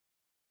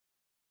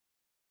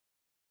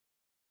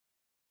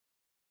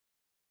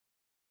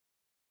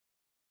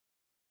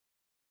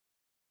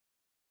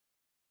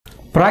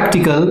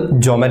Practical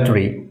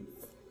geometry.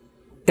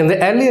 In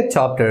the earlier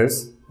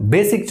chapters,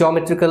 basic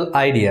geometrical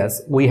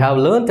ideas, we have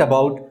learnt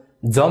about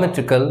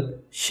geometrical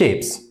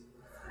shapes.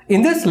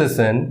 In this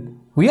lesson,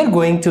 we are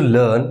going to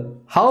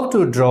learn how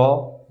to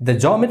draw the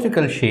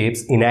geometrical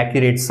shapes in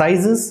accurate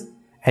sizes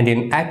and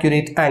in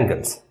accurate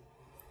angles.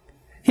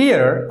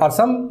 Here are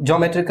some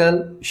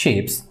geometrical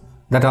shapes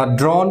that are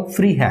drawn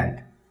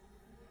freehand.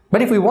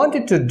 But if we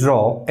wanted to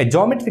draw a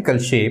geometrical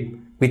shape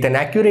with an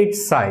accurate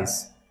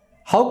size,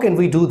 how can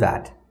we do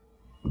that?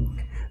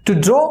 To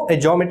draw a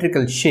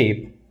geometrical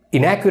shape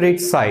in accurate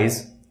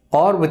size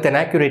or with an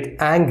accurate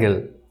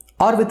angle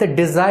or with a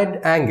desired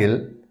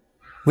angle,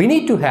 we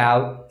need to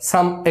have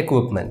some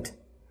equipment.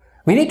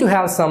 We need to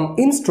have some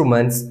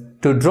instruments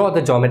to draw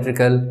the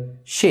geometrical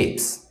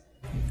shapes.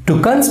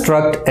 To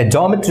construct a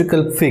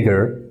geometrical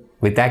figure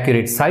with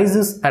accurate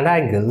sizes and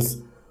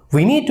angles,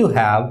 we need to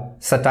have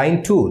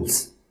certain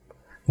tools.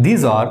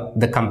 These are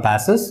the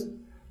compasses,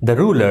 the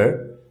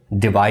ruler,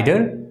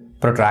 divider,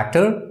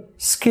 protractor,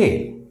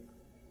 scale.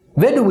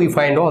 Where do we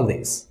find all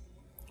these?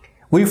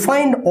 We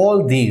find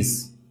all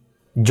these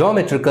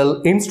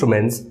geometrical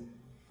instruments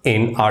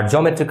in our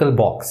geometrical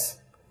box.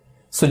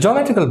 So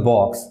geometrical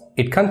box,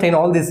 it contains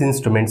all these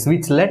instruments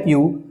which let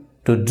you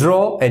to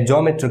draw a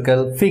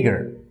geometrical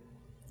figure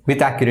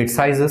with accurate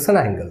sizes and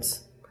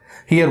angles.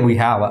 Here we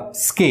have a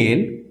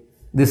scale.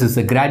 This is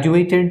a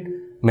graduated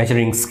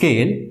measuring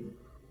scale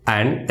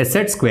and a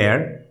set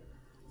square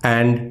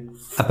and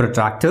a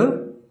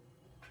protractor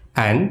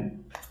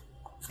and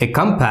a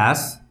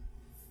compass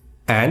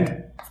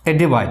and a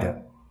divider.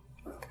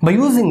 By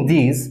using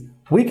these,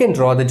 we can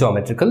draw the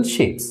geometrical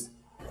shapes.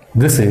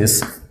 This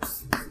is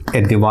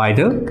a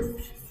divider.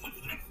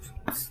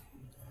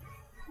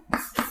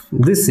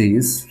 This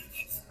is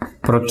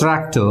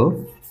protractor.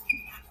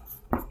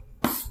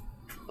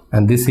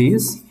 And this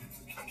is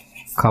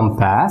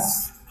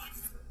compass.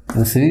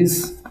 This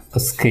is a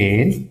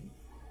scale.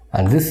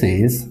 And this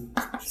is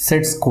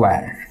set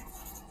square.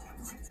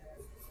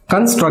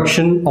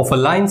 Construction of a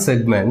line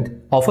segment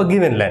of a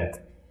given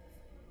length.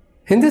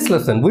 In this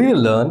lesson, we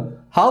will learn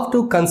how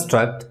to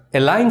construct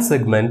a line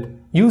segment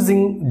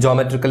using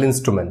geometrical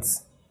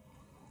instruments.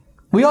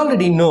 We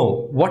already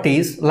know what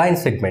is line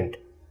segment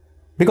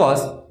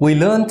because we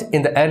learned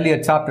in the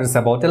earlier chapters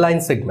about a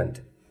line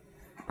segment.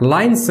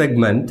 Line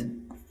segment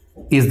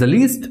is the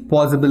least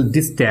possible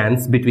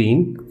distance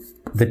between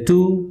the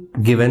two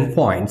given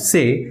points.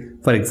 Say,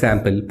 for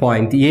example,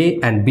 point A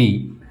and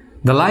B.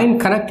 The line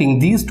connecting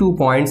these 2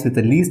 points with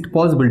the least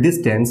possible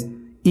distance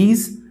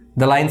is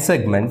the line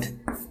segment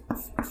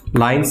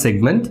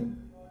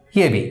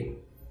AB.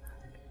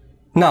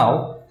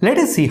 Now, let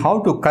us see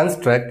how to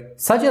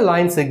construct such a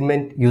line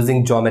segment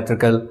using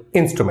geometrical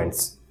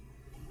instruments.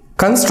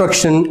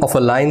 Construction of a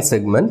line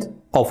segment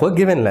of a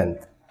given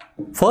length.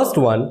 First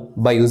one,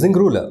 by using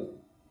ruler.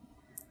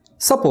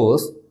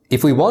 Suppose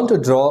if we want to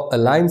draw a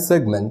line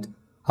segment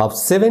of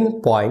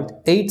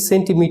 7.8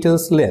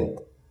 centimeters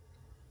length.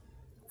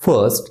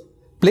 First,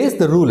 place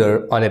the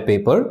ruler on a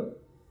paper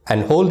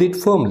and hold it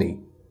firmly.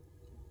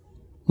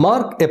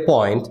 Mark a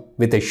point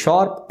with a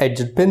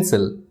sharp-edged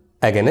pencil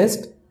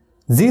against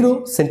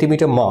 0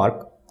 centimeter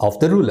mark of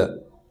the ruler.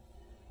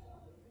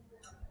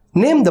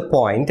 Name the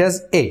point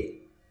as A.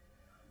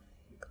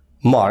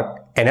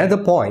 Mark another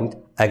point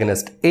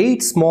against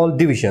 8 small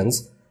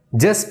divisions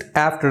just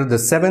after the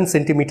 7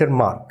 centimeter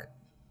mark.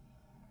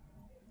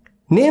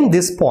 Name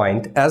this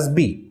point as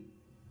B.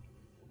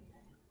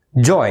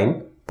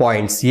 Join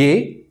points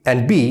A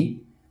and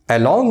B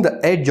along the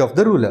edge of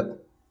the ruler.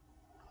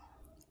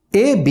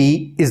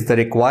 AB is the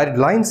required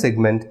line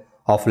segment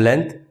of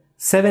length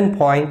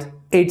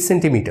 7.8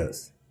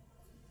 centimeters.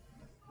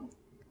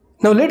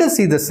 Now let us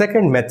see the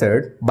second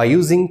method by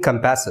using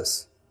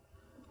compasses.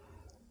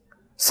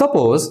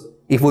 Suppose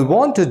if we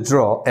want to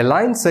draw a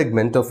line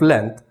segment of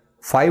length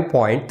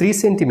 5.3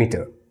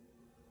 centimeter.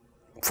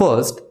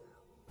 First,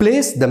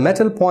 place the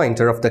metal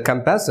pointer of the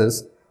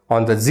compasses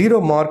on the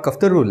 0 mark of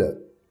the ruler.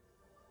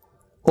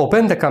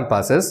 Open the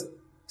compasses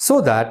so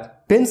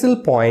that pencil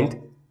point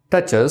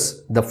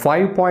touches the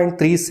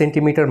 5.3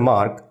 centimeter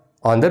mark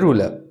on the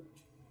ruler.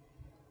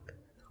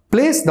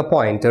 Place the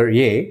pointer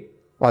A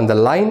on the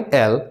line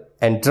L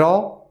and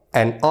draw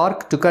an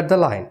arc to cut the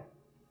line.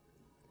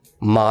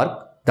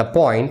 Mark the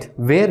point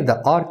where the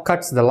arc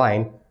cuts the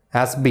line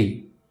as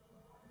B.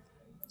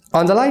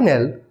 On the line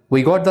L,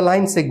 we got the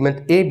line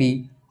segment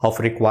AB of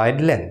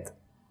required length.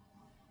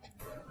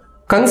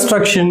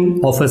 Construction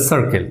of a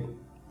circle.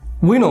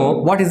 We know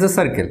what is a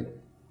circle.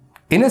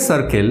 In a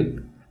circle,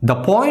 the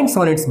points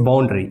on its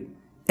boundary,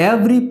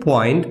 every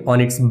point on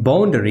its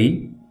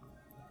boundary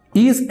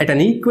is at an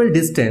equal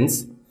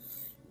distance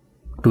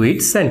to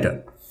its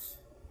center.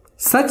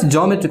 Such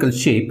geometrical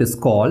shape is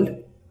called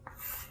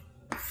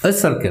a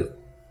circle.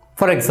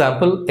 For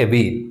example, a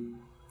wheel.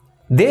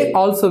 They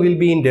also will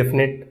be in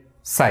definite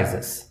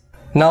sizes.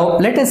 Now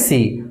let us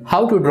see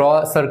how to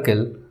draw a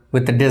circle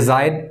with the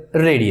desired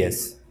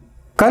radius.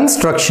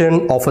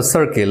 Construction of a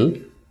circle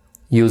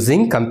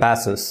using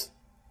compasses.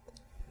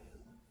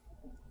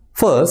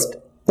 First,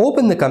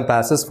 Open the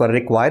compasses for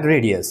required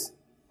radius.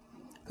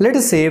 Let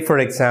us say, for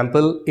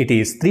example, it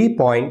is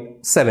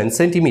 3.7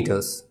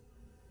 centimeters.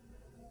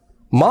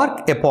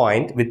 Mark a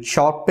point with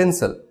sharp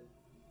pencil.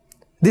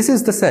 This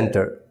is the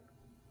center.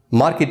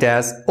 Mark it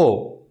as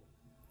O.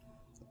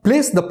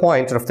 Place the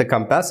pointer of the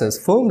compasses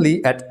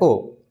firmly at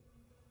O.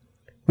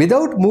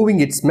 Without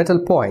moving its metal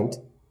point,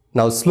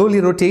 now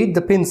slowly rotate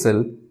the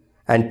pencil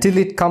until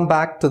it come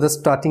back to the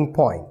starting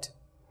point.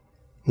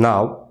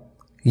 Now,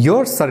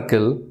 your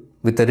circle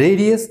with a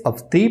radius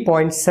of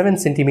 3.7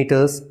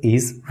 centimeters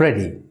is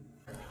ready.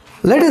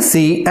 Let us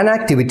see an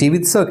activity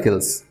with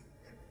circles.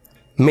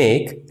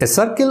 Make a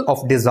circle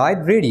of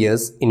desired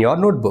radius in your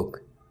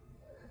notebook.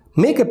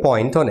 Make a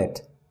point on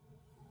it.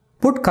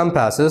 Put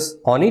compasses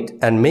on it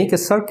and make a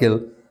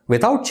circle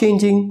without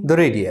changing the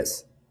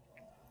radius.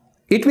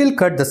 It will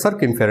cut the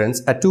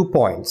circumference at 2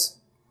 points.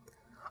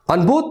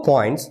 On both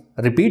points,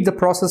 repeat the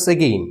process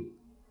again.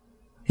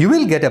 You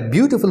will get a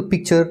beautiful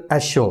picture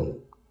as shown.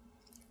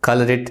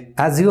 Color it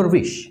as your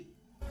wish.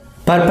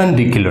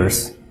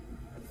 Perpendiculars.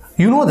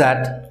 You know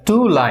that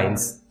two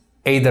lines,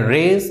 either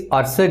rays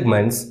or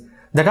segments,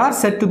 that are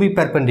said to be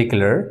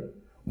perpendicular,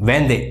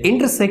 when they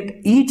intersect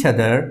each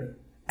other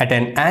at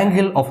an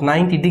angle of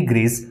 90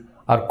 degrees,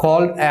 are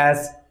called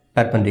as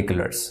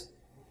perpendiculars.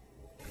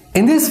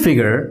 In this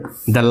figure,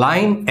 the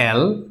line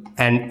L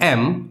and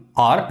M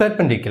are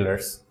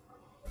perpendiculars.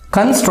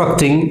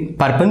 Constructing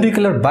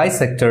perpendicular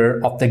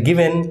bisector of the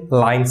given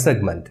line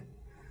segment.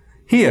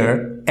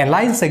 Here, a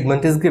line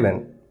segment is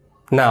given.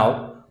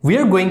 Now, we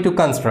are going to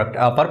construct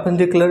a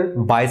perpendicular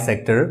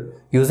bisector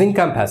using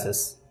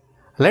compasses.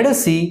 Let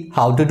us see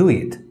how to do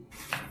it.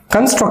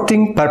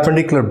 Constructing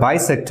perpendicular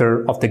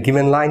bisector of the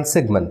given line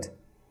segment.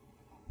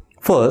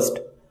 First,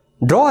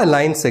 draw a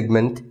line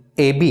segment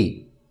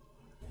AB.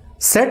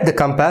 Set the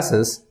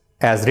compasses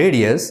as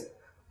radius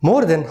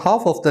more than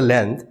half of the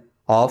length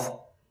of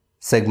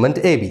segment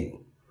AB.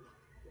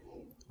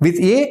 With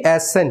A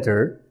as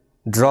center,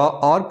 draw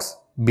arcs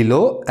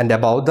below and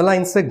above the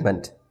line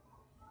segment.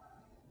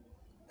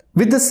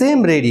 With the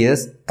same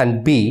radius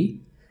and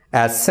B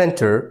as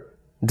center,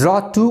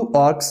 draw two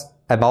arcs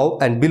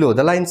above and below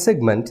the line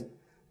segment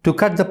to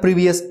cut the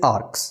previous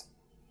arcs.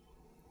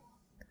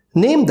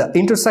 Name the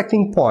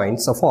intersecting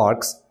points of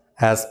arcs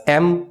as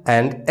M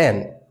and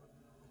N.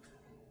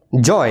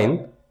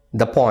 Join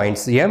the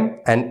points M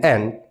and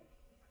N.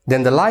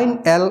 Then the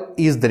line L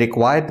is the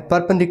required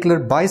perpendicular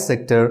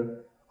bisector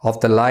of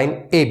the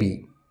line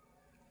AB.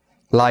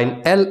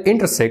 Line L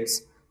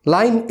intersects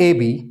line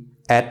AB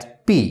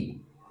at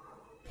P.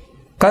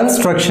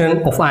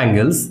 Construction of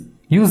angles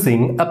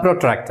using a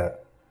protractor.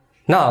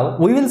 Now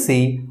we will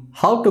see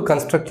how to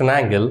construct an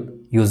angle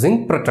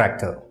using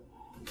protractor.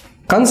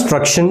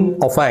 Construction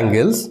of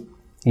angles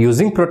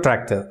using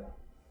protractor.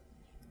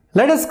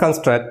 Let us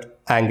construct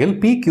angle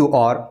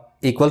PQR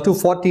equal to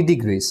 40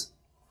 degrees.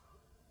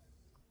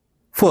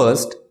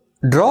 First,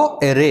 draw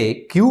a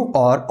ray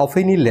QR of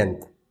any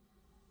length.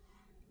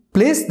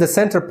 Place the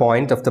center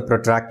point of the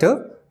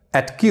protractor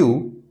at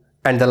Q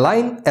and the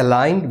line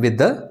aligned with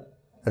the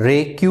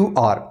ray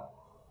QR.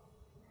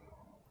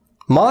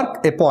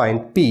 Mark a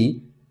point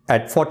P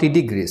at 40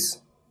 degrees.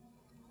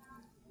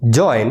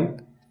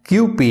 Join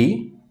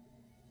QP.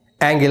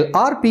 Angle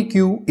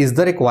RPQ is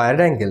the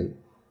required angle.